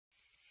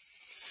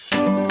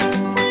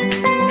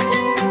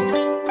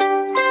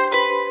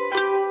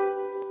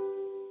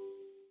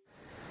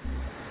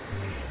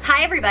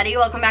everybody,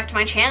 welcome back to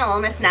my channel.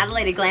 Miss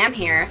NataLady Glam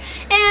here.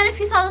 And if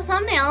you saw the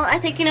thumbnail, I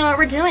think you know what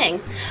we're doing.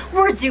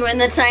 We're doing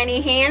the Tiny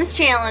Hands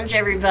Challenge,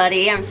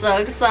 everybody. I'm so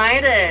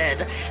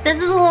excited. This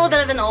is a little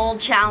bit of an old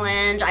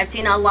challenge. I've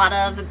seen a lot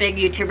of big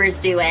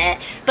YouTubers do it.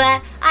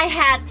 But I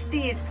had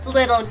these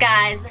little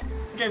guys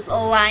just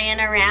lying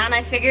around.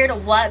 I figured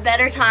what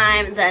better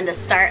time than to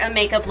start a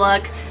makeup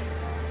look.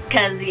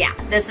 Cause yeah,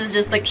 this is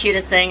just the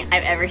cutest thing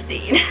I've ever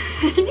seen.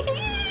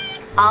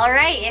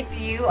 Alright, if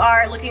you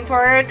are looking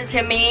forward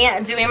to me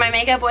doing my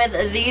makeup with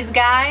these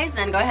guys,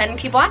 then go ahead and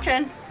keep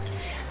watching.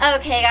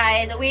 Okay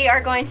guys, we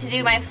are going to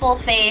do my full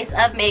face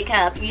of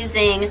makeup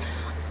using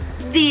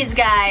these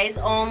guys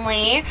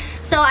only.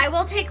 So I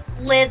will take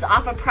lids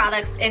off of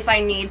products if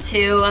I need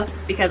to,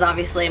 because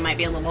obviously it might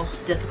be a little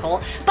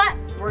difficult, but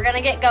we're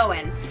gonna get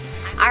going.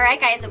 Alright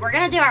guys, we're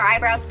gonna do our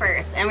eyebrows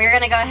first, and we're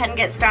gonna go ahead and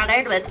get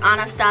started with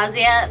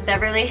Anastasia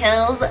Beverly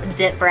Hills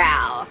Dip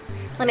Brow.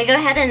 Let me go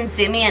ahead and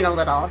zoom in a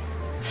little.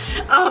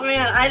 Oh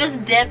man, I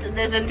just dipped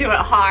this into it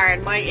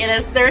hard. Like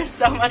there's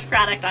so much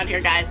product on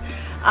here, guys.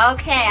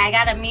 Okay, I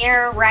got a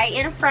mirror right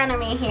in front of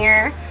me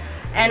here,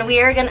 and we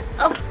are gonna,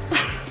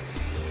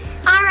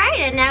 Alright,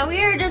 and now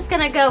we are just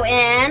gonna go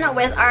in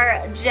with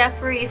our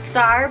Jeffree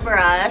Star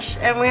brush,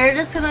 and we're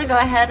just gonna go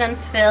ahead and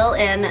fill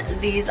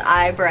in these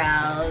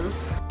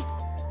eyebrows.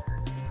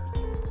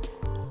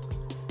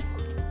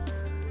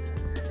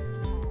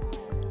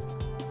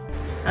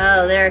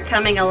 Oh, they're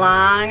coming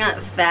along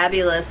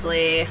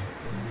fabulously.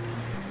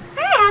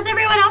 Hey, how's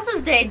everyone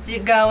else's day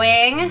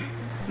going?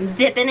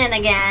 Dipping in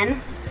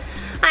again.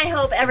 I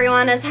hope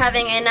everyone is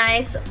having a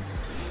nice,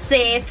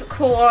 safe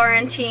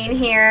quarantine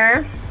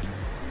here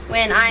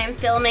when I'm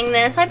filming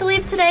this. I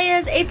believe today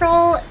is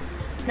April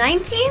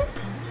 19th.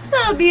 It's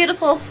a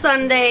beautiful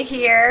Sunday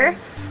here.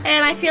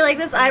 And I feel like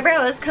this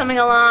eyebrow is coming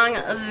along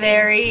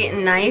very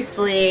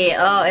nicely.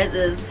 Oh, it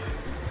is.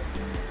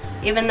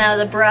 Even though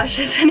the brush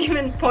isn't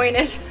even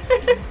pointed.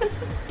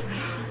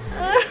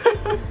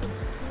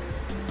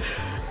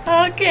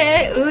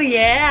 Okay, ooh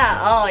yeah,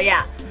 oh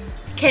yeah.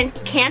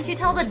 Can't you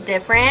tell the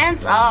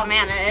difference? Oh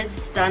man, it is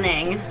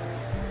stunning.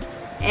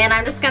 And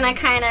I'm just gonna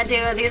kinda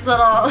do these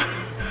little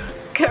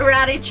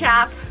karate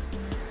chop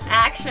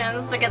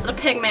actions to get the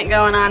pigment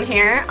going on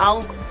here.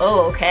 Oh,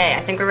 okay,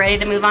 I think we're ready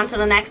to move on to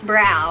the next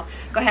brow.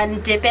 Go ahead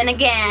and dip in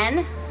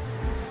again.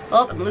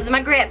 Oh, I'm losing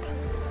my grip.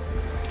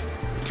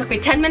 Took me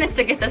 10 minutes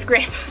to get this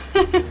grip.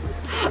 Okay,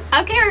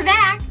 we're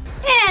back.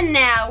 And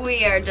now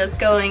we are just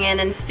going in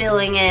and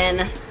filling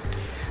in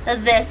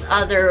this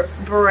other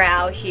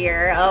brow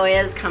here. Oh,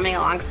 it is coming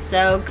along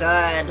so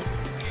good.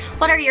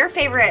 What are your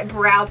favorite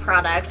brow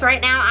products?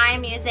 Right now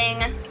I'm using,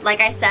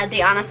 like I said,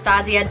 the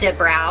Anastasia Dip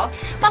Brow,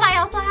 but I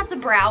also have the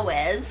Brow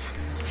Wiz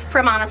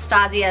from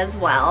Anastasia as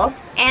well.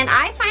 And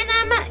I find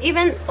them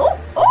even,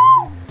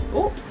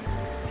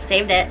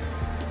 saved it.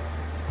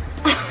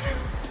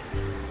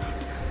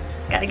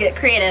 Gotta get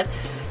creative.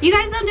 You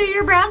guys don't do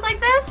your brows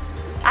like this?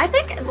 I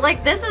think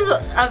like this is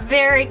a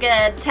very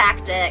good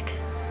tactic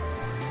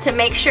to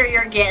make sure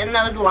you're getting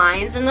those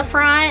lines in the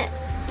front.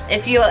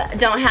 If you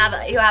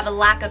have a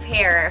lack of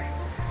hair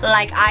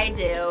like I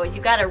do,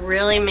 you gotta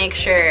really make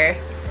sure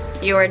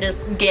you are just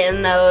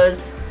getting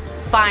those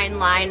fine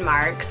line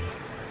marks,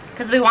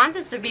 because we want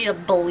this to be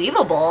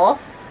believable.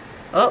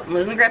 Oh, I'm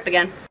losing grip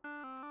again.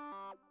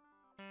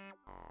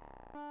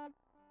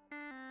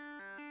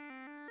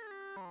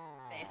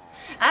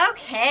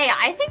 Okay,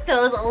 I think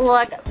those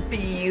look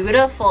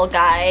beautiful,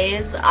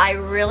 guys. I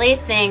really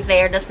think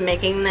they are just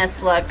making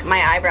this look,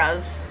 my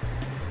eyebrows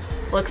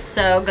look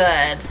so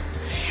good.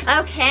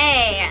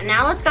 Okay,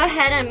 now let's go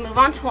ahead and move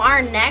on to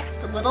our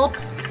next little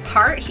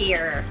part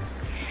here.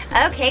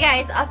 Okay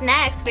guys, up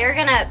next, we're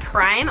gonna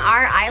prime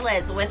our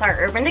eyelids with our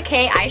Urban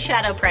Decay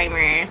eyeshadow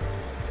primer.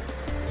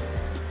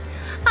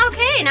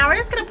 Okay, now we're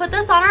just gonna put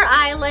this on our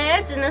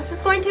eyelids, and this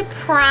is going to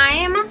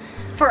prime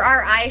for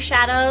our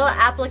eyeshadow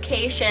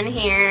application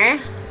here.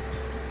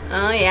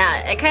 Oh yeah,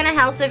 it kind of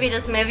helps if you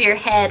just move your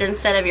head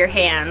instead of your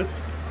hands.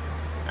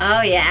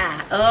 Oh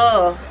yeah,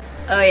 oh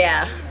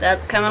yeah,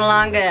 that's coming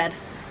along good.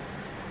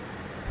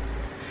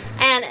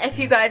 And if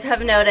you guys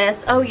have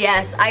noticed, oh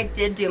yes, I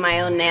did do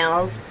my own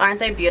nails. Aren't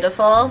they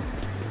beautiful?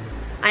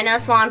 I know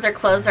salons are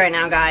closed right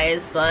now,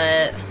 guys,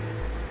 but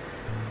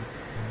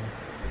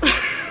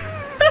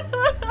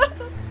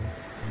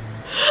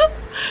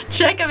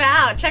check them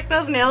out. Check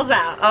those nails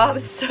out. Oh,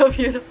 it's so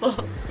beautiful.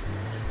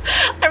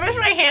 I wish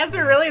my hands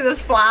were really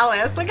this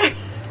flawless. Look at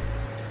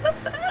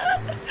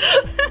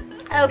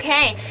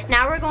Okay,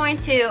 now we're going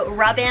to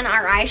rub in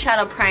our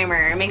eyeshadow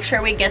primer. Make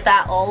sure we get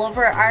that all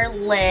over our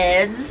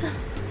lids.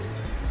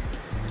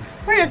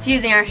 We're just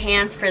using our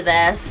hands for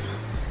this.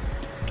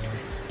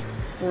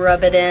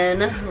 Rub it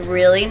in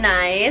really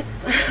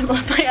nice.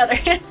 Put my other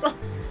hands on.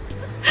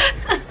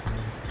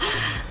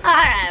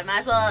 Alright, might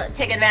as well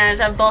take advantage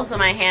of both of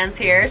my hands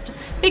here.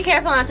 Be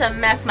careful not to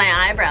mess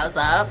my eyebrows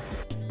up.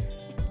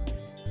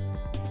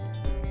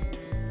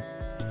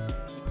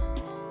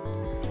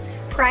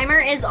 Primer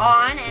is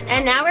on,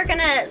 and now we're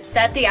gonna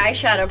set the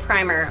eyeshadow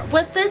primer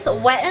with this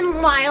Wet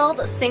n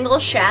Wild single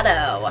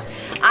shadow.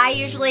 I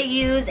usually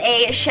use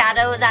a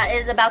shadow that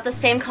is about the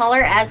same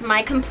color as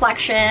my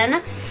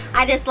complexion.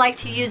 I just like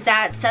to use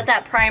that, set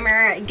that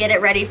primer, get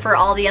it ready for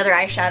all the other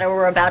eyeshadow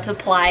we're about to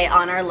apply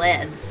on our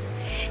lids.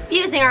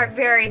 Using our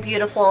very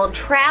beautiful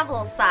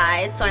travel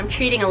size, so I'm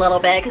cheating a little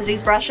bit because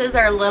these brushes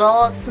are a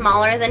little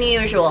smaller than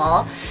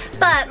usual,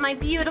 but my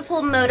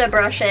beautiful Moda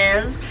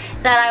brushes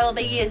that I will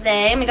be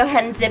using, I'm gonna go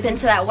ahead and dip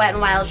into that Wet n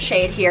Wild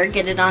shade here,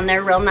 get it on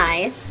there real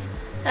nice.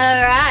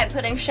 Alright,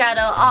 putting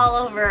shadow all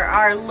over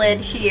our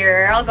lid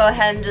here. I'll go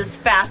ahead and just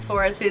fast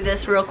forward through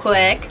this real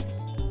quick.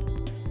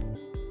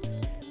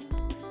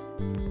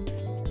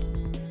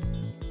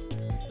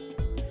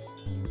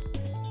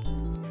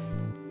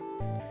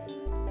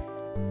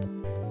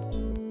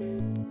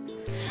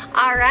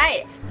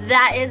 Alright,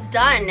 that is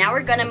done. Now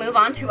we're gonna move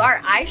on to our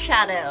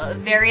eyeshadow.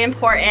 Very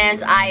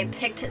important. I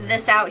picked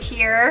this out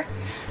here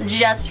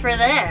just for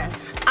this.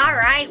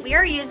 Alright, we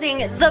are using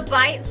the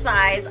Bite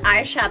Size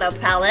eyeshadow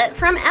palette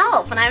from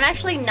e.l.f. and I've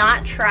actually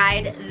not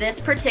tried this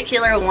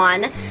particular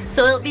one,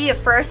 so it'll be a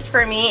first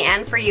for me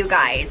and for you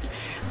guys.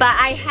 But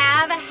I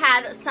have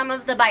had some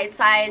of the Bite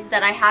Size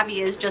that I have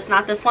used, just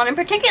not this one in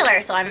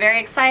particular, so I'm very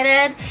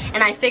excited,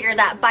 and I figured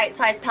that Bite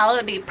Size palette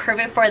would be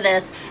perfect for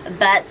this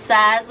Bite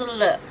Size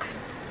look.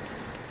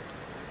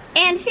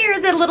 And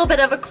here's a little bit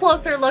of a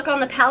closer look on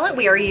the palette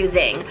we are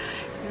using.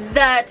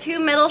 The two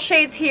middle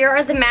shades here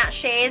are the matte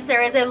shades.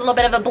 There is a little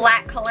bit of a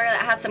black color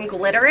that has some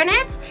glitter in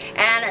it.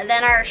 And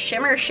then our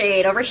shimmer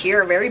shade over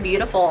here, very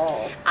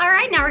beautiful.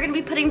 Alright, now we're going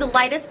to be putting the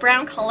lightest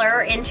brown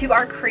color into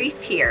our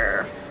crease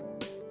here.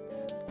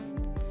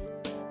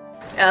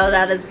 Oh,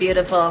 that is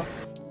beautiful.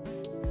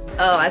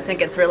 Oh, I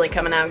think it's really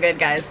coming out good,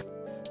 guys.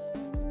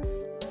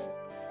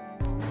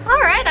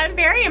 Alright, I'm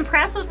very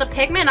impressed with the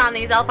pigment on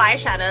these e.l.f.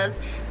 eyeshadows.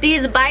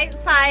 These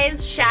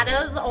bite-sized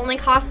shadows only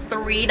cost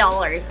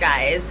 $3,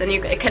 guys, and you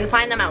can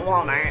find them at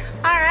Walmart.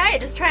 Alright,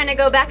 just trying to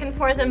go back and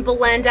forth and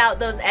blend out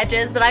those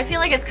edges, but I feel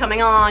like it's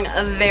coming along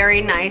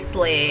very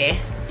nicely.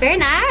 Very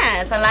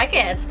nice, I like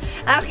it.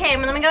 Okay,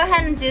 I'm gonna go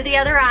ahead and do the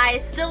other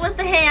eye, still with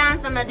the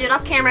hands. I'm gonna do it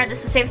off camera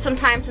just to save some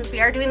time since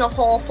we are doing the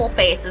whole full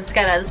face. This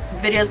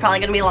video is probably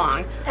gonna be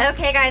long.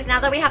 Okay guys,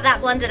 now that we have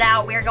that blended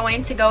out, we're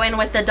going to go in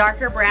with the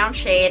darker brown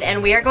shade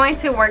and we are going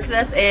to work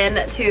this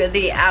into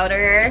the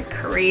outer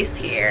crease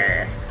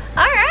here.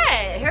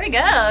 Alright, here we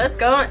go.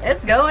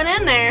 It's going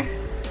in there.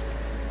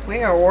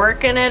 We are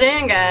working it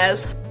in,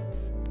 guys.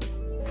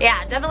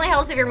 Yeah, it definitely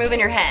helps if you're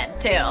moving your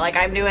head too. Like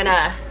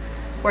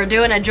we're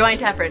doing a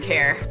joint effort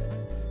here.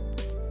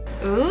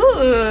 Ooh,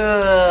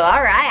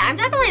 alright. I'm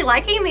definitely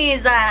liking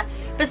these,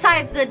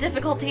 besides the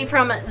difficulty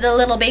from the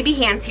little baby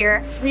hands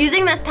here.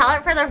 Using this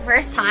palette for the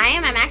first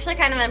time, I'm actually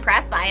kind of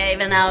impressed by it,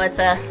 even though it's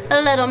a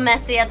little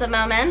messy at the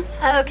moment.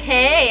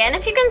 Okay, and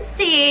if you can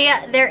see,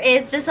 there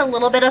is just a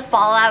little bit of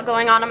fallout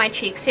going on my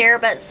cheeks here,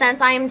 but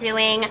since I'm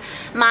doing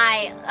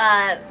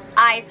my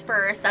eyes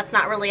first, that's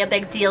not really a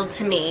big deal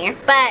to me.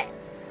 But,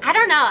 I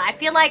don't know, I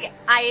feel like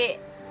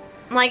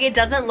it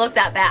doesn't look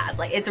that bad.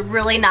 Like, it's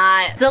really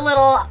not. It's a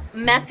little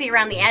messy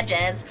around the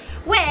edges,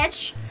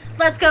 which,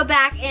 let's go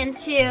back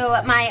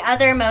into my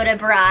other Moda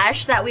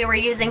brush that we were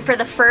using for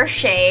the first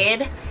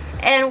shade.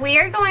 And we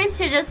are going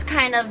to just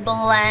kind of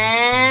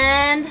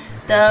blend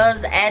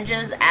those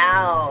edges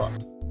out.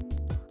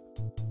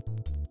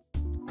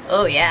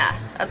 Oh yeah,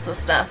 that's the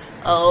stuff.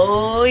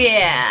 Oh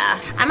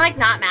yeah. I'm like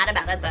not mad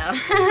about it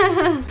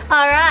though.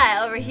 All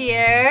right, over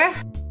here.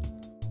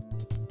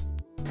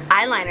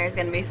 Eyeliner is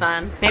gonna be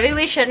fun. Maybe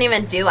we shouldn't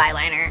even do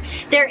eyeliner.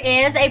 There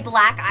is a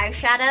black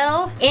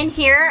eyeshadow in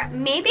here.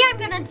 Maybe I'm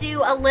gonna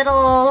do a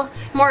little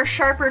more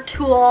sharper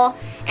tool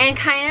and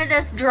kind of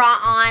just draw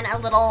on a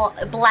little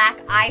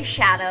black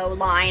eyeshadow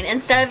line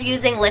instead of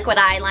using liquid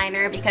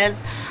eyeliner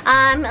because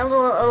I'm a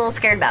little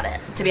scared about it,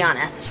 to be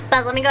honest.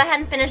 But let me go ahead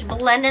and finish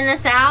blending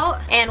this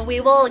out and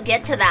we will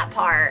get to that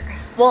part.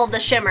 Well, the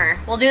shimmer.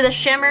 We'll do the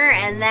shimmer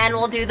and then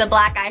we'll do the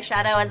black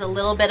eyeshadow as a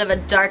little bit of a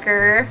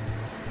darker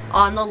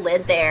on the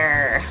lid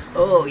there.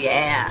 Oh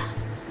yeah,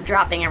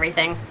 dropping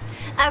everything.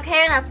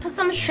 Okay, let's put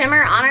some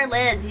shimmer on our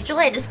lids.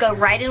 Usually I just go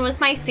right in with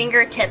my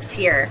fingertips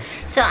here.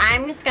 So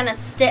I'm just gonna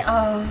stick,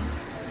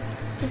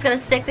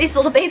 these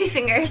little baby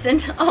fingers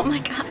into, oh my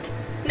god,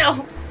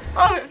 no.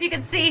 Oh, if you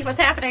could see what's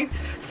happening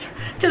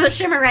to the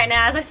shimmer right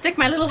now as I stick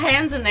my little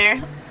hands in there.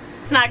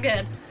 It's not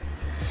good.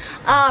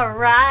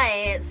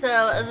 Alright,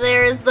 so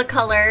there's the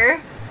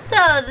color. So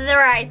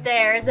right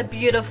there is a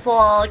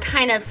beautiful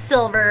kind of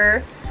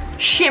silver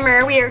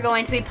shimmer we are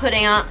going to be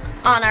putting on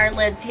our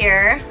lids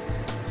here.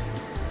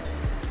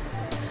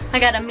 I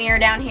got a mirror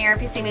down here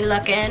if you see me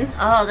looking.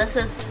 Oh, this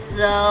is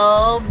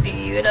so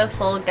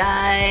beautiful,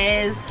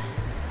 guys.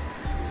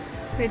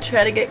 Let me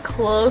try to get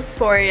close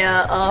for you.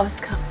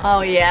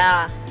 Oh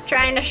yeah.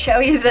 Trying to show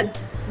you the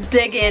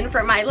dig in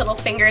for my little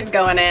fingers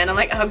going in. I'm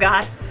like, oh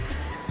god.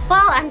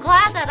 Well, I'm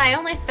glad that I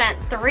only spent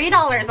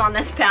 $3 on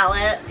this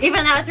palette,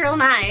 even though it's real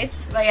nice.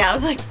 But yeah, I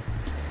was like,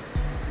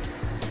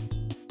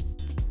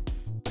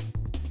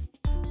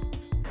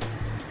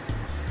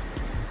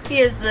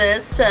 use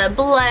this to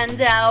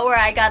blend out where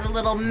I got a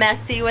little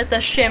messy with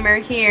the shimmer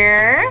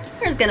here.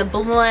 We're just gonna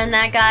blend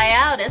that guy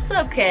out. It's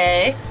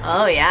okay.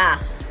 Oh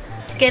yeah.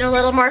 Get a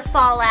little more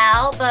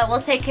fallout, but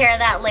we'll take care of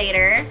that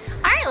later.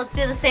 All right, let's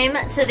do the same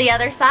to the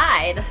other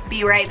side.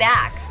 Be right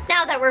back.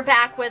 Now that we're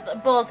back with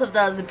both of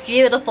those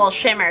beautiful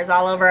shimmers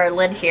all over our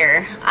lid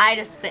here, I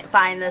just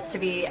find this to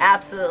be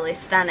absolutely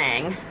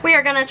stunning. We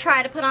are gonna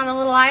try to put on a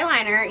little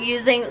eyeliner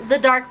using the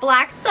dark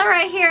black. So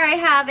right here I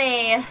have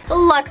a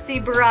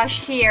Luxie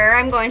brush here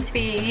I'm going to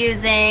be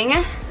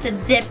using to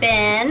dip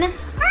in.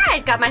 All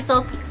right, got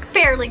myself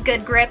fairly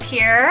good grip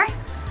here.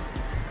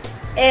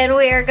 And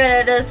we are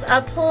gonna just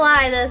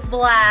apply this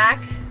black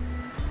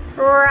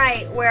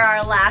right where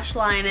our lash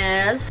line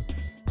is.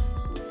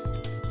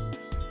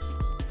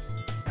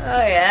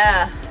 Oh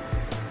yeah.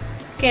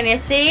 Can you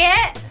see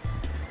it?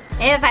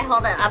 If I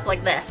hold it up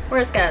like this, we're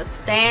just gonna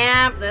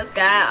stamp this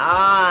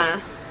guy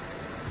on.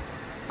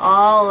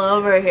 All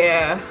over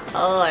here.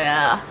 Oh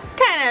yeah.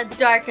 Kind of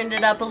darkened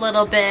it up a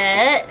little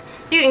bit.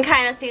 You can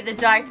kind of see the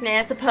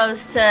darkness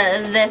opposed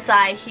to this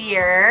eye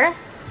here.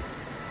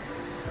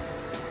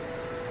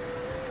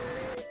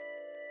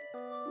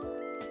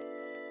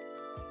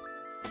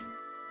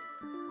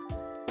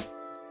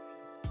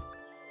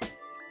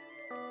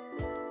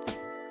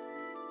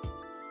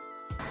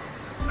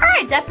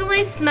 Alright,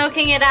 definitely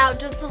smoking it out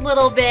just a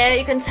little bit.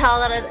 You can tell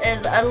that it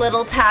is a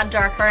little tad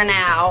darker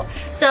now.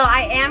 So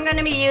I am going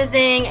to be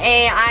using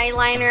a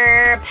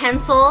eyeliner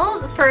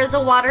pencil for the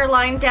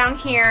waterline down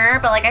here.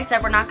 But like I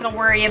said, we're not going to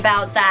worry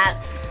about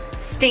that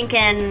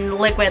stinking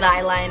liquid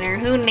eyeliner.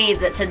 Who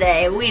needs it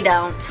today? We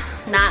don't.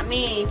 Not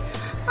me.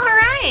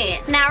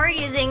 Alright, now we're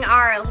using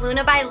our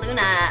Luna by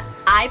Luna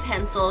eye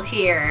pencil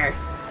here.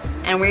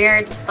 And we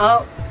are,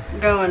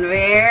 going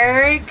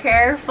very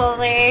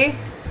carefully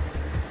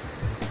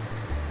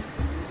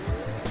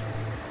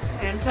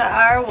into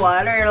our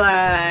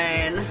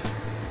waterline.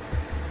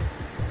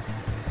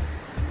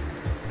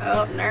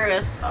 Oh,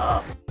 nervous.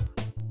 Oh.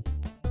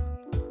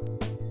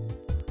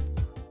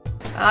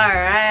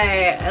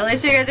 Alright, at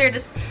least you guys are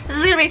just, this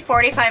is gonna be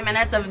 45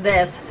 minutes of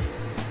this.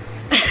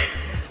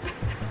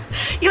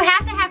 You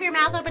have to have your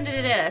mouth open to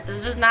do this.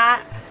 It's just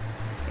not,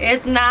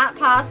 it's not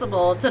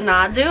possible to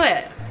not do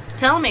it.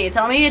 Tell me you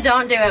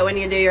don't do it when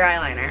you do your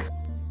eyeliner.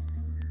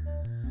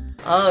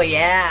 Oh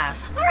yeah.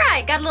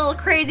 Alright, got a little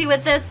crazy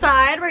with this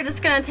side. We're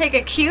just gonna take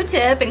a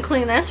Q-tip and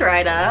clean this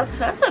right up.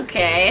 That's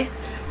okay.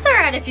 It's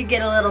alright if you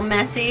get a little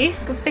messy.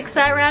 You can fix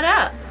that right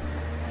up.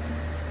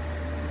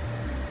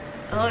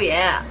 Oh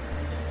yeah.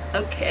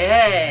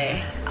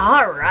 Okay.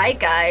 Alright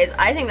guys,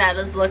 I think that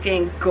is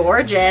looking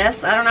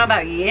gorgeous. I don't know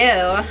about you.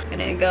 I'm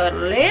gonna go a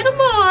little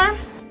more.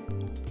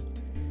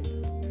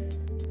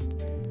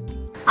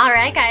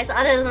 Alright guys,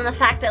 other than the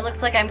fact that it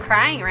looks like I'm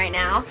crying right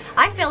now,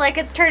 I feel like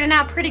it's turning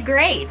out pretty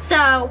great.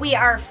 So we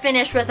are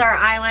finished with our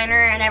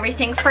eyeliner and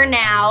everything for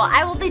now.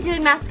 I will be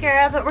doing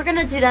mascara, but we're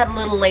gonna do that a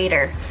little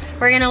later.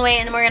 We're gonna wait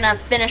and we're gonna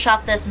finish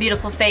off this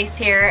beautiful face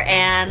here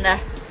and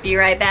be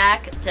right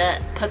back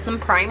to put some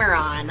primer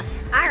on.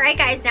 Alright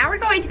guys, now we're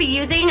going to be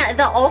using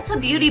the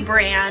Ulta Beauty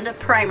brand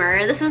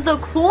primer. This is the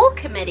Cool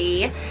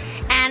Committee,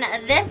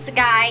 and this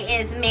guy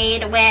is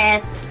made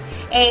with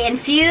a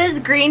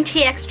infused green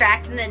tea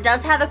extract, and it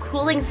does have a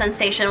cooling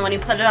sensation when you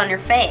put it on your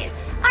face.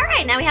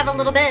 Alright, now we have a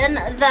little bit in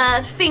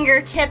the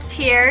fingertips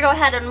here. Go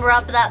ahead and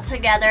rub that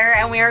together,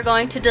 and we are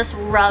going to just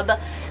rub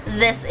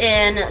this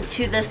in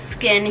to the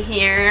skin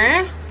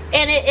here.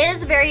 And it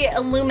is very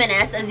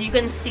luminous, as you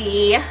can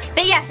see.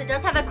 But yes, it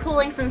does have a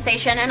cooling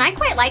sensation, and I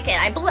quite like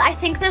it. I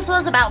think this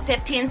was about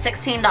 $15,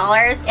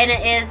 $16, and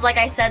it is, like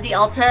I said, the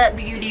Ulta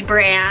Beauty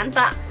brand,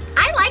 but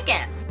I like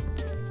it.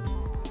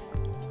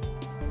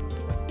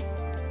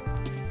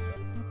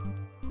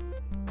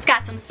 It's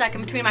got some stuck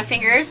in between my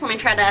fingers. Let me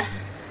try to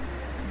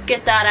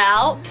get that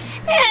out.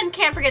 And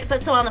can't forget to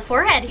put some on the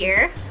forehead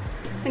here.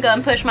 Let me go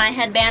and push my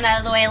headband out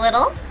of the way a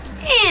little.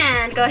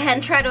 And go ahead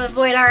and try to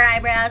avoid our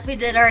eyebrows. We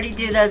did already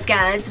do those,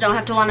 guys. So don't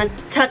have to want to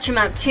touch them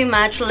up too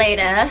much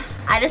later.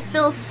 I just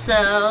feel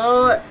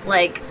so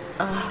like,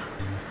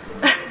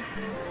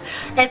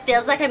 it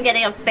feels like I'm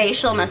getting a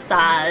facial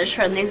massage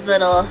from these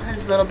little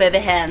baby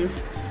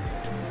hands.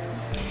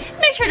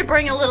 Make sure to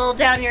bring a little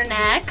down your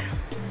neck.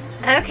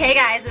 Okay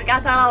guys, we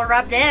got that all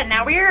rubbed in.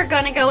 Now we are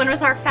gonna go in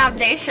with our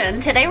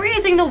foundation. Today we're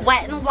using the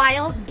Wet n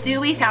Wild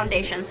Dewy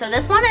Foundation. So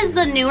this one is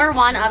the newer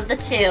one of the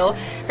two.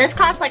 This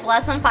costs like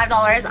less than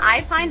 $5.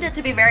 I find it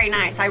to be very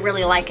nice. I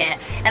really like it.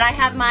 And I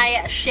have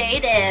my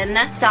shade in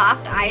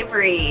Soft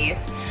Ivory.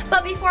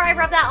 But before I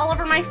rub that all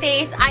over my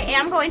face, I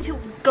am going to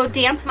go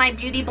damp my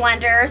beauty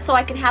blender so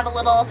I can have a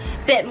little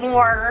bit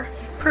more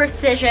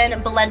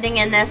precision blending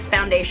in this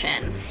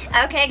foundation.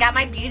 Okay, got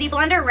my beauty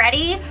blender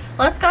ready.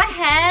 Let's go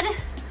ahead.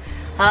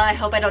 I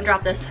hope I don't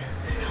drop this.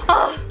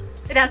 Oh,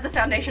 it has the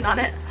foundation on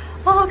it.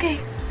 Oh, okay.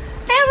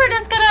 And we're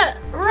just gonna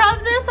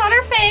rub this on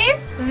her face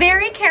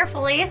very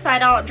carefully so I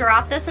don't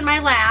drop this in my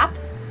lap.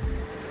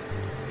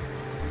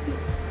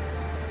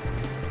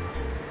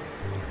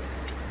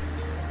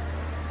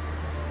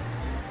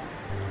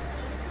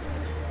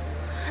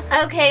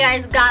 Okay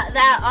guys, got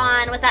that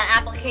on with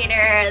that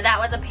applicator. That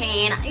was a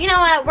pain. You know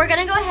what? We're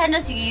gonna go ahead and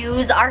just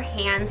use our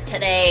hands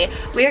today.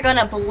 We are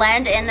gonna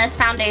blend in this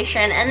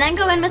foundation and then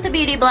go in with the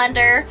beauty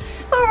blender,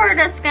 but we're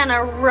just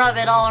gonna rub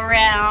it all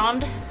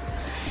around.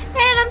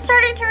 And I'm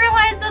starting to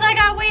realize that I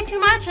got way too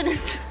much and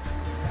it's...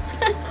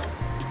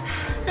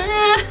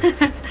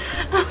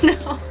 oh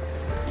no.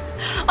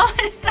 Oh,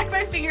 I stuck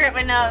my finger at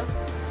my nose.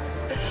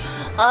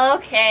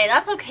 Okay,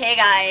 that's okay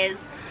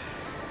guys.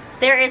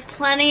 There is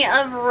plenty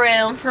of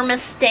room for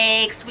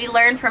mistakes. We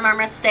learn from our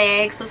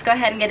mistakes. Let's go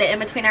ahead and get it in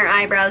between our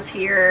eyebrows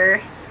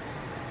here.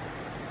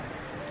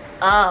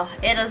 Oh,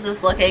 it is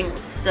just looking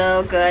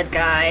so good,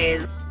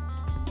 guys.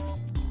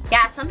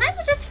 Yeah, sometimes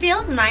it just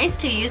feels nice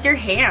to use your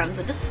hands.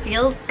 It just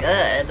feels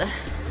good.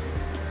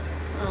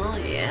 Oh,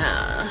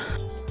 yeah.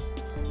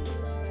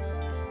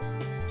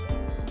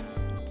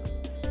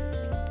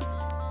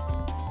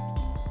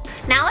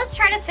 Now let's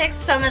try to fix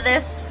some of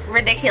this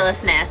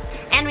ridiculousness.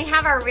 And we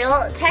have our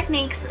Real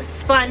Techniques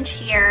sponge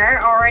here,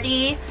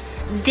 already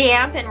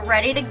damp and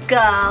ready to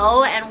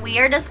go. And we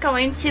are just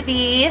going to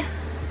be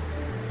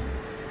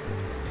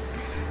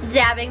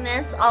dabbing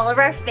this all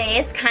over our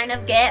face, kind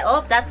of get,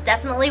 oh, that's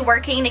definitely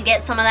working to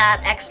get some of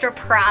that extra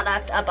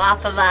product up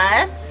off of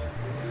us.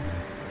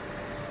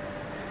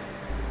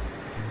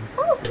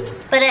 Ooh,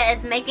 but it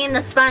is making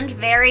the sponge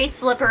very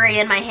slippery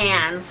in my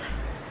hands.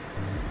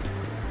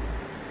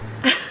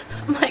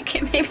 I'm like,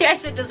 maybe I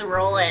should just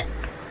roll it.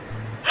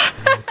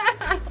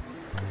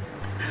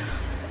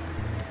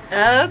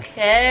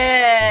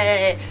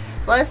 Okay,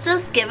 let's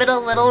just give it a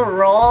little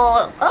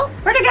roll. Oh,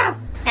 where'd it go?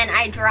 And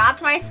I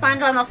dropped my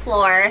sponge on the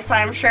floor, so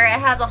I'm sure it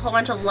has a whole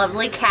bunch of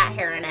lovely cat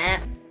hair in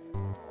it.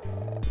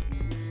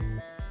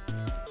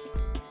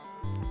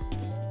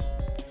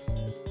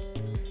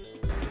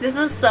 This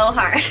is so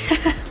hard.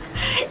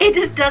 It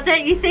just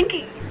doesn't, you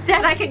think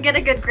that I could get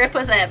a good grip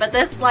with it, but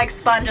this like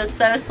sponge is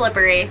so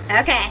slippery.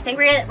 Okay, I think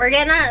we're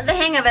getting the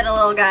hang of it a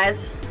little, guys.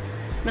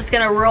 I'm just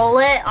gonna roll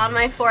it on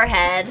my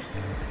forehead.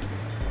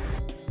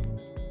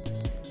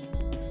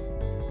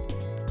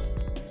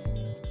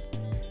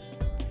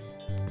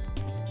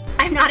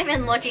 I'm not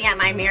even looking at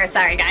my mirror,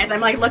 sorry guys.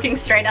 I'm like looking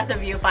straight at the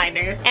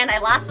viewfinder. And I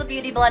lost the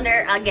beauty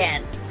blender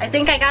again. I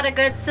think I got a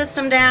good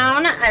system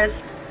down. I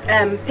just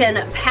been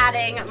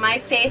patting my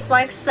face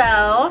like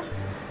so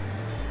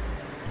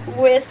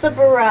with the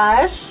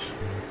brush.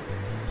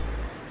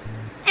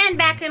 And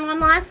back in one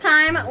last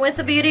time with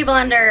the beauty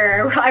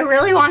blender. I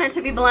really want it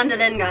to be blended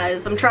in,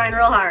 guys. I'm trying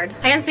real hard.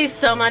 I can see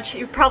so much,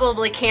 you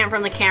probably can't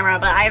from the camera,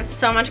 but I have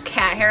so much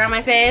cat hair on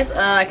my face. Oh,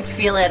 I can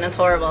feel it and it's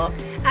horrible.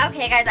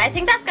 Okay guys, I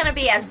think that's gonna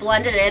be as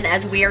blended in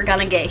as we are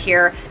gonna get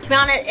here. To be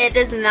honest, it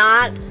is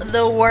not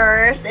the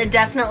worst. It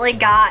definitely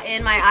got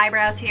in my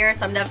eyebrows here,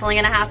 so I'm definitely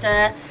gonna have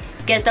to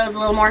get those a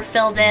little more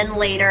filled in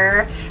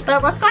later.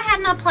 But let's go ahead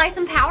and apply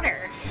some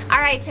powder.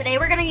 Alright, today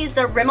we're gonna use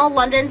the Rimmel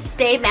London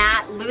Stay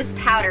Matte Loose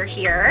Powder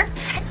here.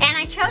 And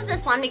I chose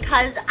this one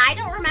because I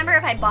don't remember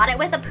if I bought it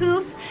with a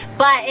poof,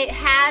 but it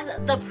has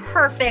the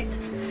perfect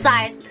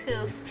size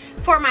poof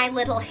for my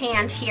little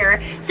hand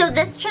here. So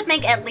this should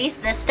make at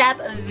least this step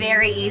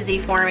very easy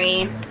for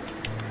me.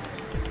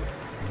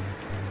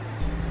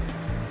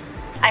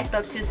 I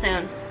spoke too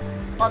soon.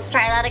 Let's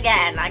try that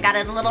again. I got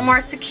it a little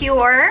more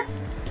secure.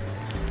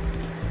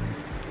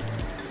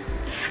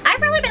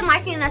 I've really been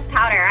liking this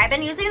powder. I've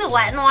been using the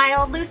Wet n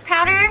Wild loose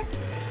powder,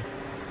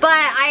 but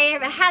I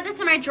had this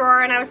in my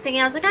drawer and I was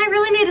like, I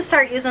really need to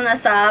start using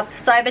this up.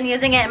 So I've been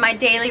using it in my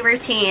daily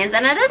routines,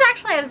 and it is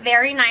actually a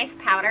very nice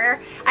powder.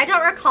 I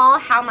don't recall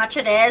how much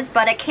it is,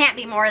 but it can't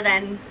be more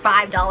than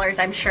 $5,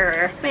 I'm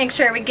sure. Make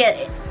sure we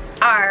get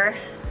our,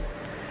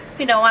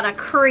 we don't want a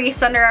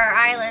crease under our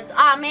eyelids.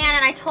 Oh man,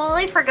 and I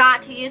totally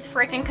forgot to use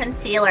freaking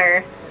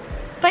concealer.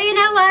 But you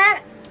know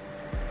what?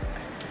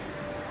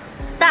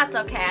 That's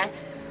okay.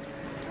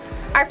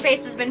 Our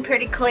face has been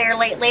pretty clear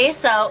lately,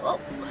 so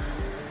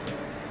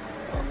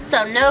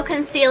no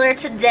concealer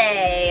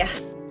today.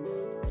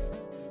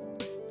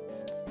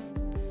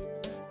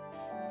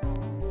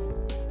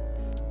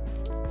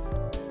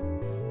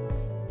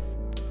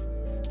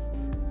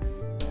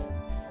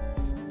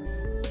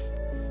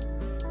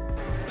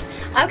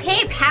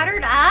 Okay,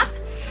 powdered up.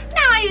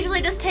 Now I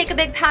usually just take a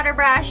big powder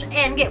brush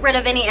and get rid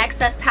of any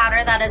excess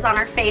powder that is on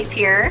our face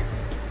here.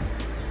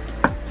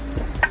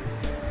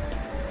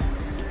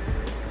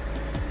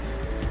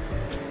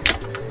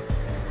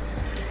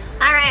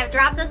 I've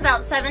dropped this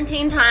about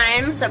 17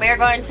 times, so we are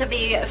going to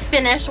be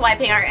finished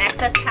wiping our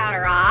excess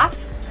powder off.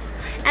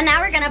 And now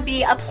we're gonna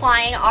be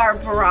applying our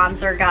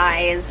bronzer,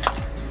 guys.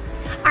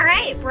 All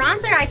right,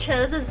 bronzer I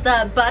chose is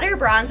the Butter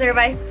Bronzer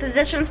by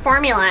Physicians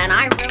Formula, and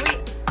I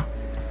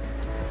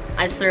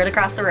just threw it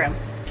across the room.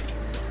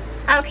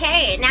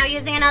 Okay, now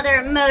using another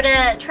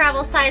Moda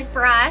travel size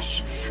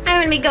brush, I'm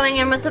gonna be going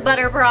in with the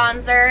Butter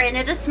Bronzer, and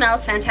it just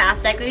smells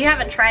fantastic. If you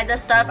haven't tried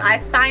this stuff, I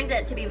find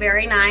it to be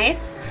very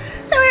nice.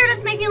 So we were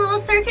just making little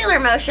circular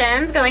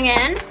motions going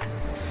in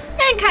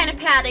and kind of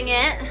patting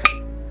it.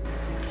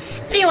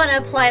 And you want to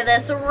apply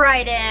this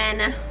right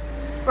in.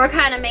 We're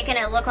kind of making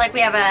it look like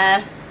we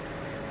have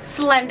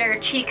slender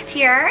cheeks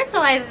here, so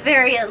I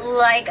very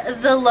like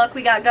the look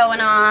we got going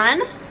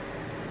on.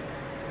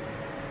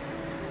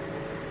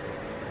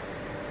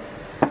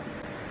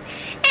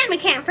 And we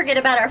can't forget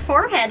about our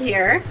forehead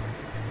here.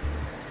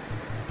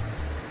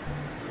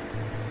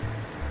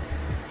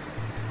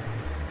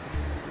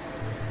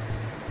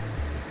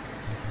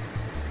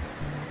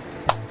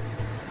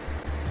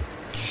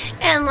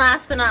 And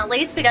last but not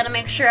least, we gotta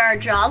make sure our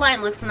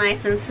jawline looks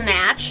nice and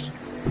snatched.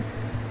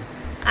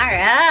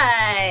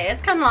 Alright,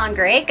 it's coming along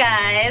great,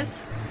 guys.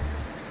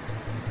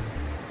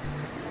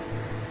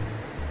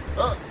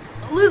 Oh,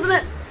 I'm losing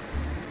it.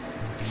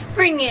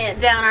 Bringing it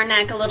down our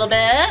neck a little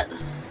bit.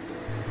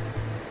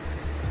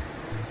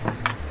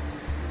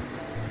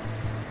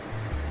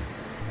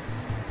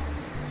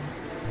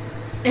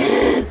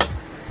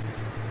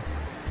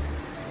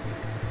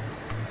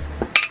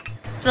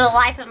 For the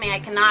life of me, I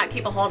cannot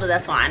keep a hold of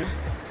this one.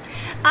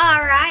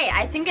 Alright,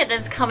 I think it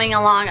is coming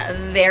along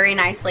very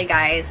nicely,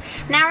 guys.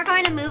 Now we're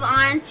going to move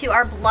on to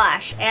our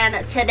blush.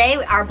 And today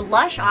our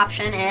blush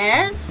option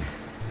is...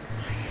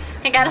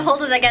 I gotta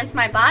hold it against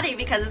my body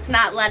because it's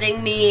not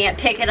letting me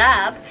pick it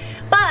up.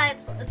 But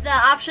the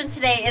option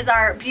today is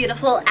our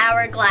beautiful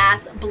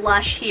Hourglass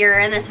blush here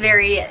in this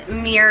very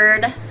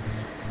mirrored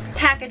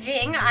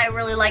packaging. I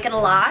really like it a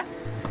lot.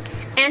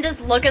 And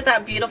just look at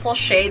that beautiful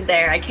shade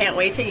there. I can't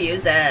wait to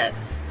use it.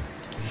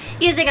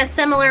 Using a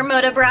similar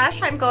Moda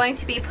brush, I'm going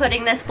to be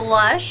putting this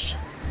blush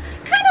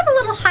kind of a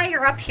little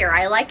higher up here.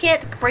 I like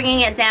it, bringing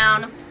it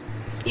down.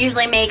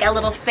 Usually make a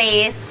little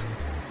face,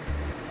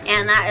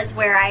 and that is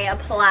where I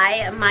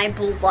apply my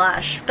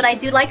blush. But I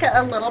do like it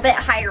a little bit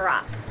higher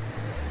up.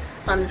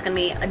 So I'm just gonna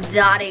be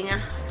dotting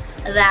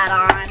that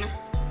on.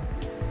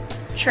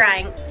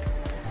 Trying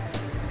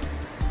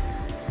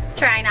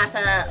not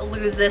to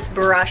lose this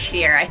brush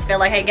here. I feel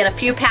like I get a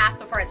few pats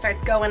before it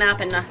starts going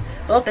up and,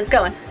 oh, it's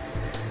going.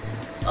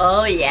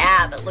 Oh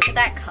yeah, but look at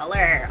that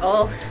color.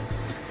 Oh,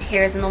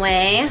 hair's in the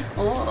way.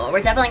 Oh,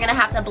 we're definitely gonna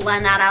have to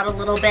blend that out a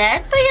little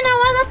bit, but you know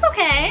what, that's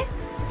okay.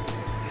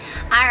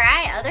 All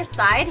right, other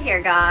side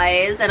here,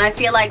 guys. And I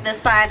feel like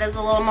this side is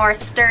a little more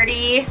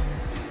sturdy.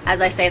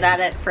 As I say that,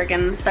 it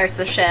freaking starts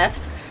to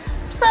shift.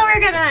 So we're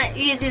gonna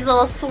use these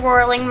little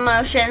swirling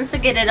motions to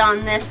get it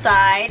on this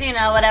side, you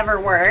know,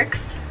 whatever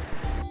works.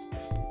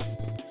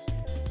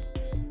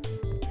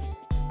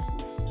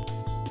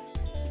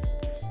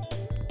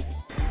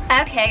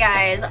 Okay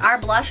guys, our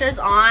blush is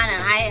on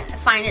and I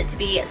find it to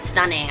be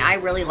stunning. I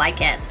really like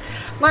it.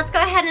 Let's go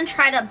ahead and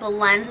try to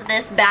blend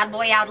this bad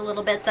boy out a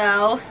little bit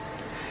though,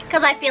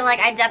 because I feel like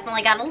I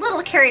definitely got a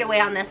little carried away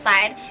on this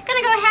side.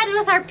 Gonna go ahead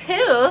with our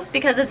poof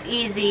because it's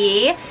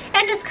easy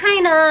and just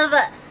kind of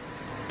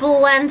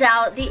blend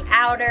out the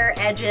outer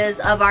edges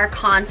of our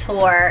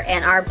contour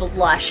and our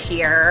blush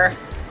here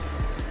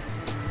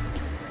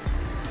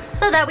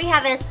so that we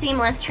have a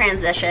seamless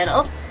transition.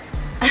 Oh.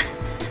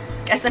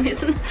 Guess I'm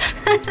using,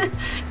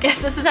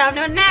 guess this is how I'm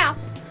doing now.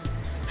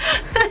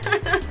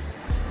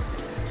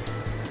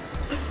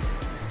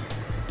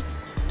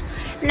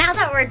 Now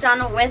that we're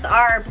done with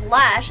our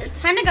blush, it's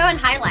time to go and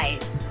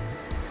highlight.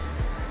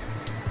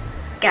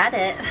 Got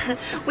it.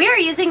 We are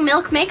using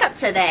Milk Makeup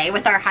today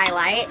with our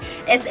highlight.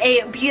 It's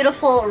a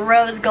beautiful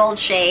rose gold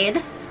shade.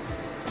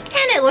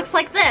 And it looks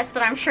like this,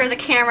 but I'm sure the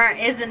camera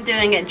isn't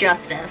doing it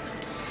justice.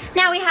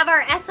 Now we have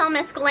our SL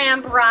Miss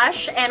Glam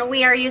brush, and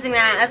we are using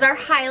that as our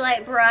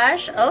highlight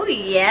brush. Oh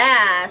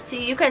yeah, so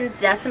you can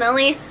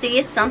definitely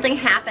see something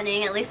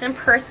happening, at least in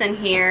person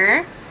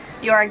here.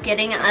 You are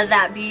getting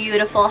that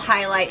beautiful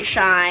highlight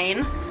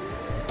shine.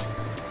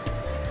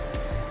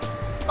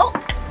 Oh,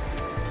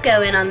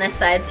 go in on this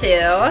side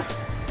too.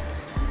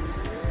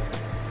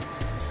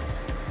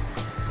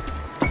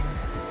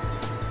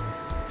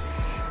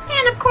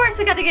 And of course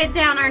we gotta get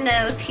down our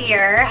nose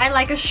here. I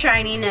like a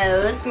shiny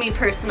nose, me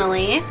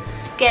personally.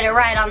 Get it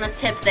right on the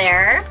tip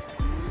there.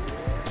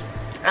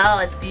 Oh,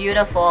 it's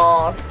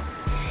beautiful.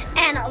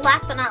 And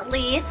last but not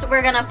least,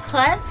 we're gonna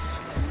put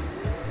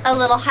a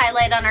little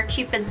highlight on our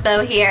Cupid's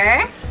bow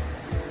here.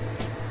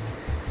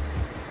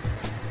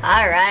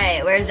 All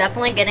right, we're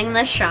definitely getting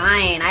the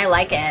shine. I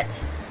like it.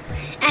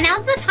 And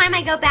now's the time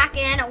I go back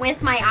in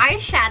with my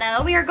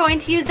eyeshadow. We are going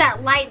to use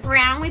that light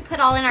brown we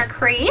put all in our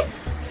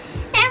crease.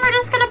 And we're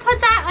just gonna put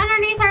that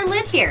underneath our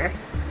lid here.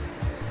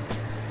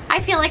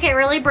 I feel like it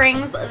really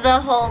brings the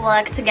whole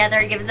look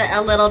together, gives it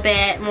a little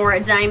bit more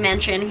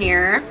dimension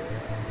here.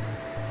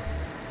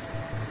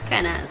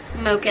 Kind of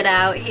smoke it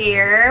out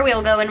here.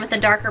 We'll go in with a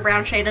darker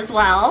brown shade as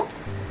well.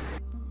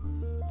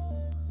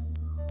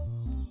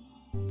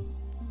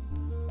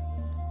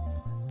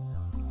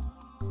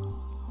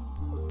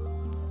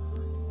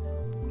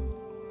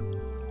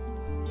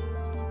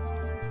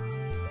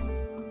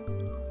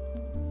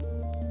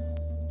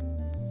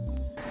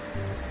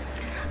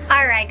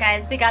 Alright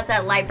guys, we got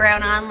that light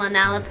brown on.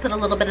 Now let's put a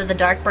little bit of the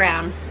dark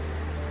brown.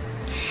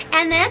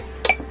 And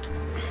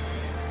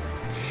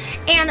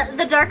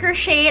the darker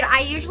shade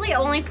I usually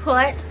only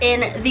put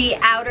in the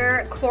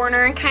outer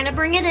corner and kind of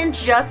bring it in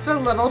just a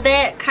little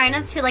bit, kind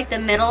of to like the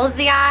middle of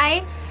the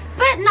eye.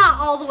 but not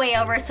all the way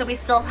over, so we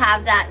still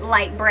have that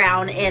light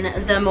brown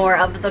in the more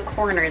of the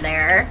corner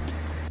there.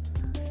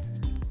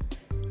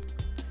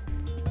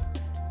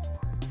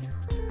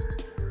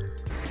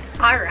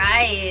 All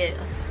right,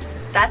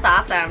 that's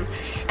awesome.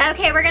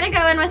 Okay, we're gonna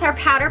go in with our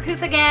powder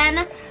poof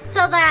again so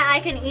that I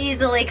can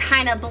easily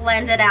kind of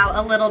blend it out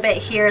a little bit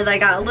here. That I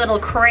got a little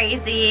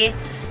crazy,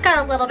 got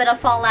a little bit of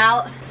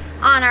fallout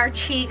on our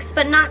cheeks,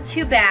 but not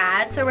too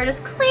bad. So we're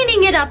just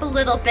cleaning it up a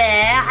little bit.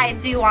 I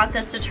do want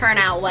this to turn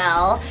out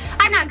well.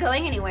 I'm not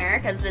going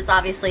anywhere because it's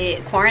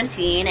obviously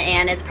quarantine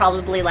and it's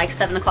probably like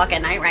 7 o'clock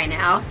at night right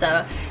now.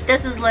 So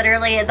this is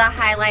literally the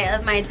highlight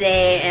of my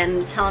day,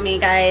 and tell me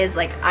guys,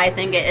 like, I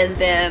think it has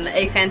been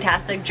a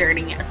fantastic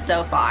journey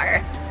so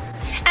far.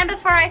 And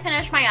before I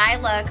finish my eye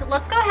look,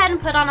 let's go ahead and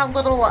put on a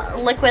little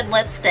liquid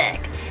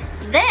lipstick.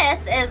 This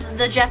is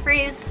the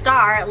Jeffree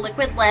Star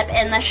Liquid Lip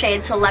in the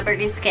shade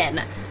Celebrity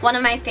Skin, one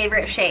of my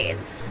favorite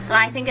shades. And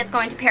I think it's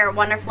going to pair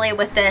wonderfully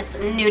with this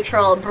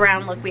neutral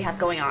brown look we have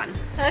going on.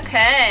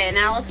 Okay,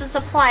 now let's just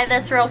apply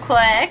this real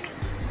quick.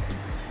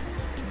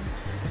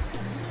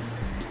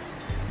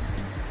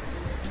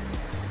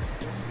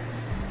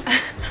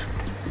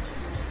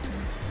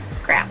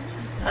 Crap.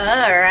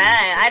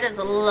 Alright, I just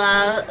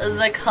love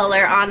the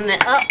color on the,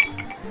 oh,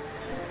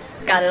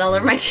 got it all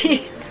over my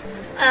teeth.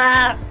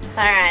 Alright,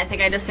 I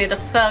think I just need to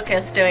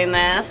focus doing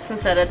this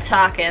instead of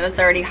talking. It's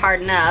already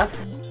hard enough.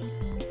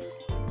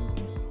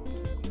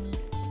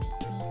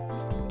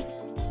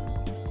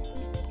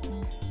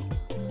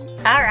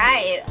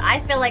 Alright,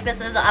 I feel like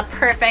this is a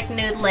perfect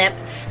nude lip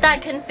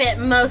that can fit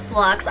most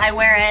looks. I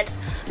wear it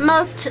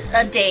most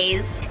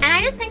days. And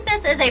I just think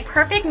this is a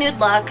perfect nude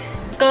look.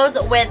 Goes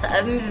with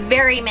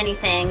very many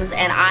things,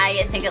 and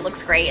I think it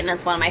looks great, and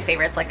it's one of my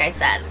favorites, like I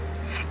said.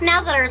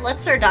 Now that our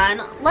lips are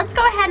done, let's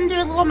go ahead and do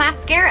a little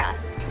mascara.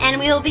 And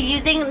we will be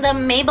using the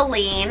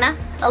Maybelline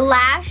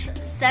Lash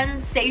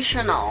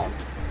Sensational.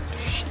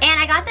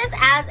 And I got this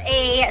as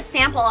a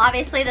sample.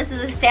 Obviously this is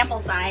a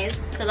sample size,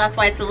 so that's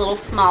why it's a little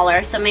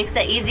smaller, so it makes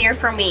it easier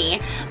for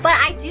me. But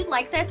I do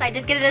like this. I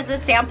did get it as a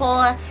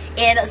sample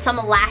in some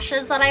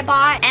lashes that I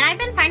bought, and I've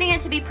been finding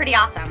it to be pretty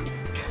awesome.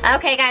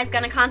 Okay guys,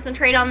 gonna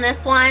concentrate on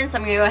this one, so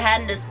I'm gonna go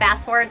ahead and just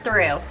fast forward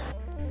through.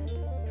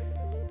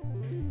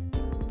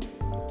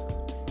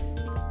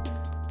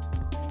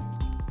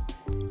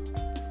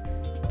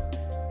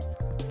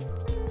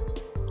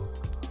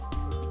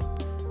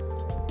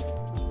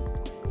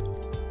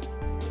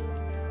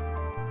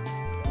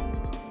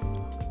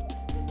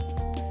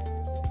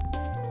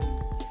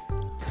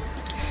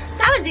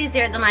 That was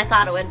easier than I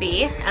thought it would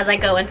be as I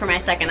go in for my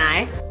second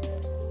eye.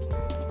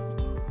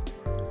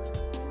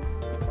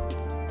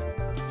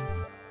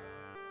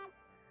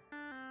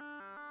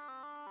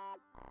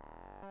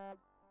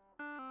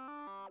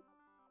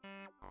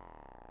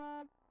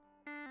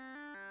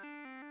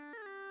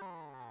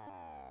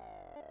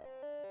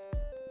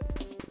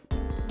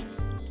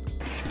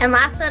 And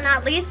last but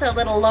not least, a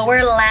little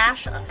lower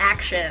lash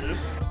action.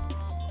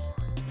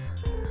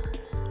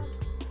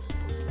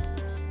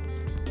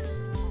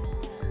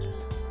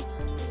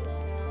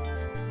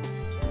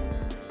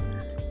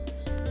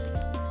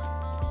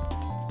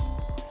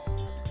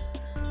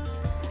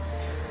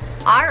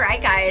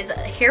 Alright guys,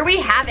 here we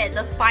have it,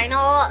 the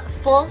final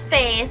full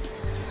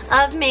face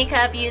of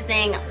makeup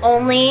using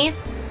only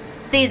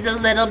these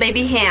little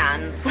baby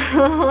hands.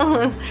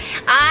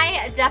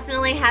 I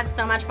definitely had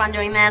so much fun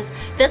doing this.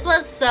 This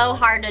was so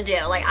hard to do.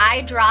 Like,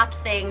 I dropped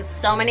things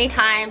so many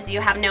times,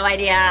 you have no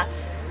idea.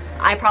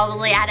 I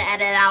probably had to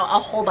edit out a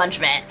whole bunch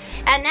of it.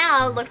 And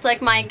now it looks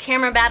like my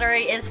camera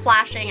battery is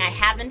flashing. I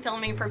have been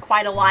filming for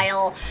quite a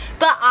while,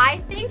 but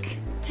I think,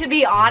 to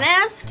be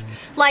honest,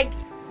 like,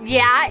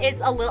 yeah,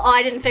 it's a little, oh,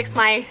 I didn't fix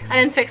my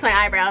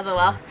eyebrows. Oh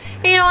well.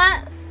 You know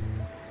what?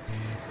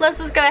 Let's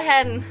just go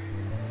ahead and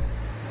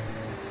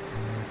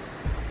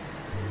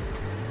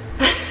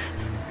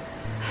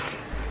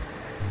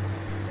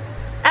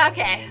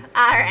okay,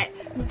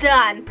 alright,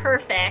 done,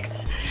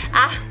 perfect.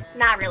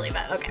 Not really,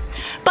 but okay.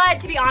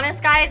 But to be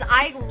honest guys,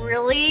 I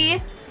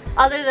really,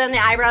 other than the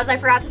eyebrows I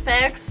forgot to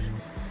fix,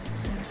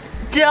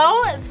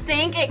 don't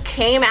think it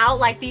came out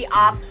like the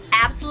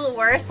absolute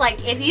worst.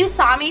 Like, if you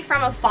saw me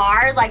from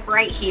afar, like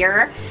right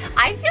here,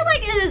 I feel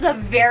like it is a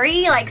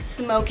very like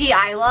smoky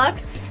eye look,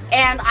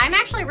 and I'm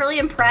actually really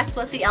impressed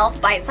with the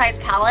e.l.f. Bite Size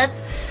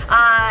palettes.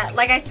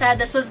 Like I said,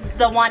 this was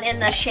the one in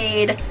the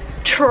shade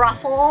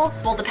Truffle,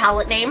 well, the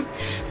palette name.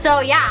 So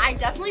yeah, I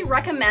definitely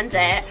recommend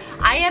it.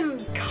 I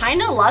am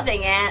kind of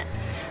loving it.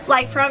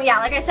 Like, from, yeah,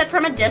 like I said,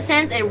 from a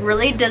distance, it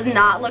really does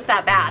not look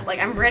that bad. Like,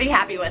 I'm pretty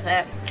happy with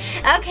it.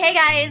 Okay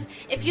guys,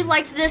 if you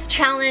liked this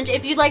challenge,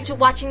 if you liked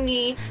watching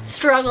me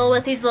struggle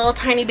with these little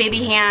tiny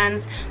baby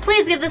hands,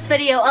 please give this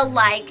video a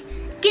like,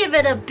 give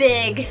it a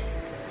big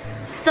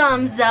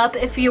thumbs up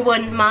if you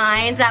wouldn't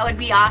mind. That would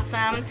be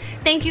awesome.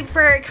 Thank you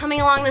for coming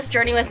along this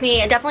journey with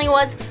me. It definitely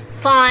was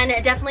fun.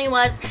 It definitely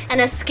was an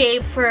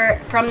escape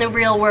from the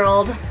real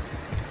world.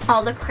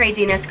 all the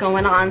craziness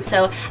going on.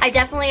 So I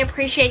definitely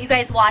appreciate you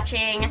guys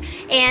watching,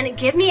 and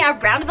give me a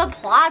round of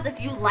applause if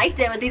you liked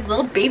it with these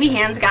little baby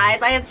hands,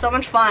 guys. I had so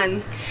much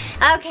fun.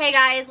 Okay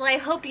guys, well I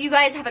hope you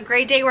guys have a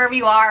great day wherever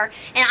you are,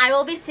 and I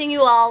will be seeing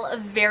you all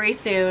very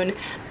soon.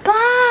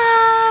 Bye!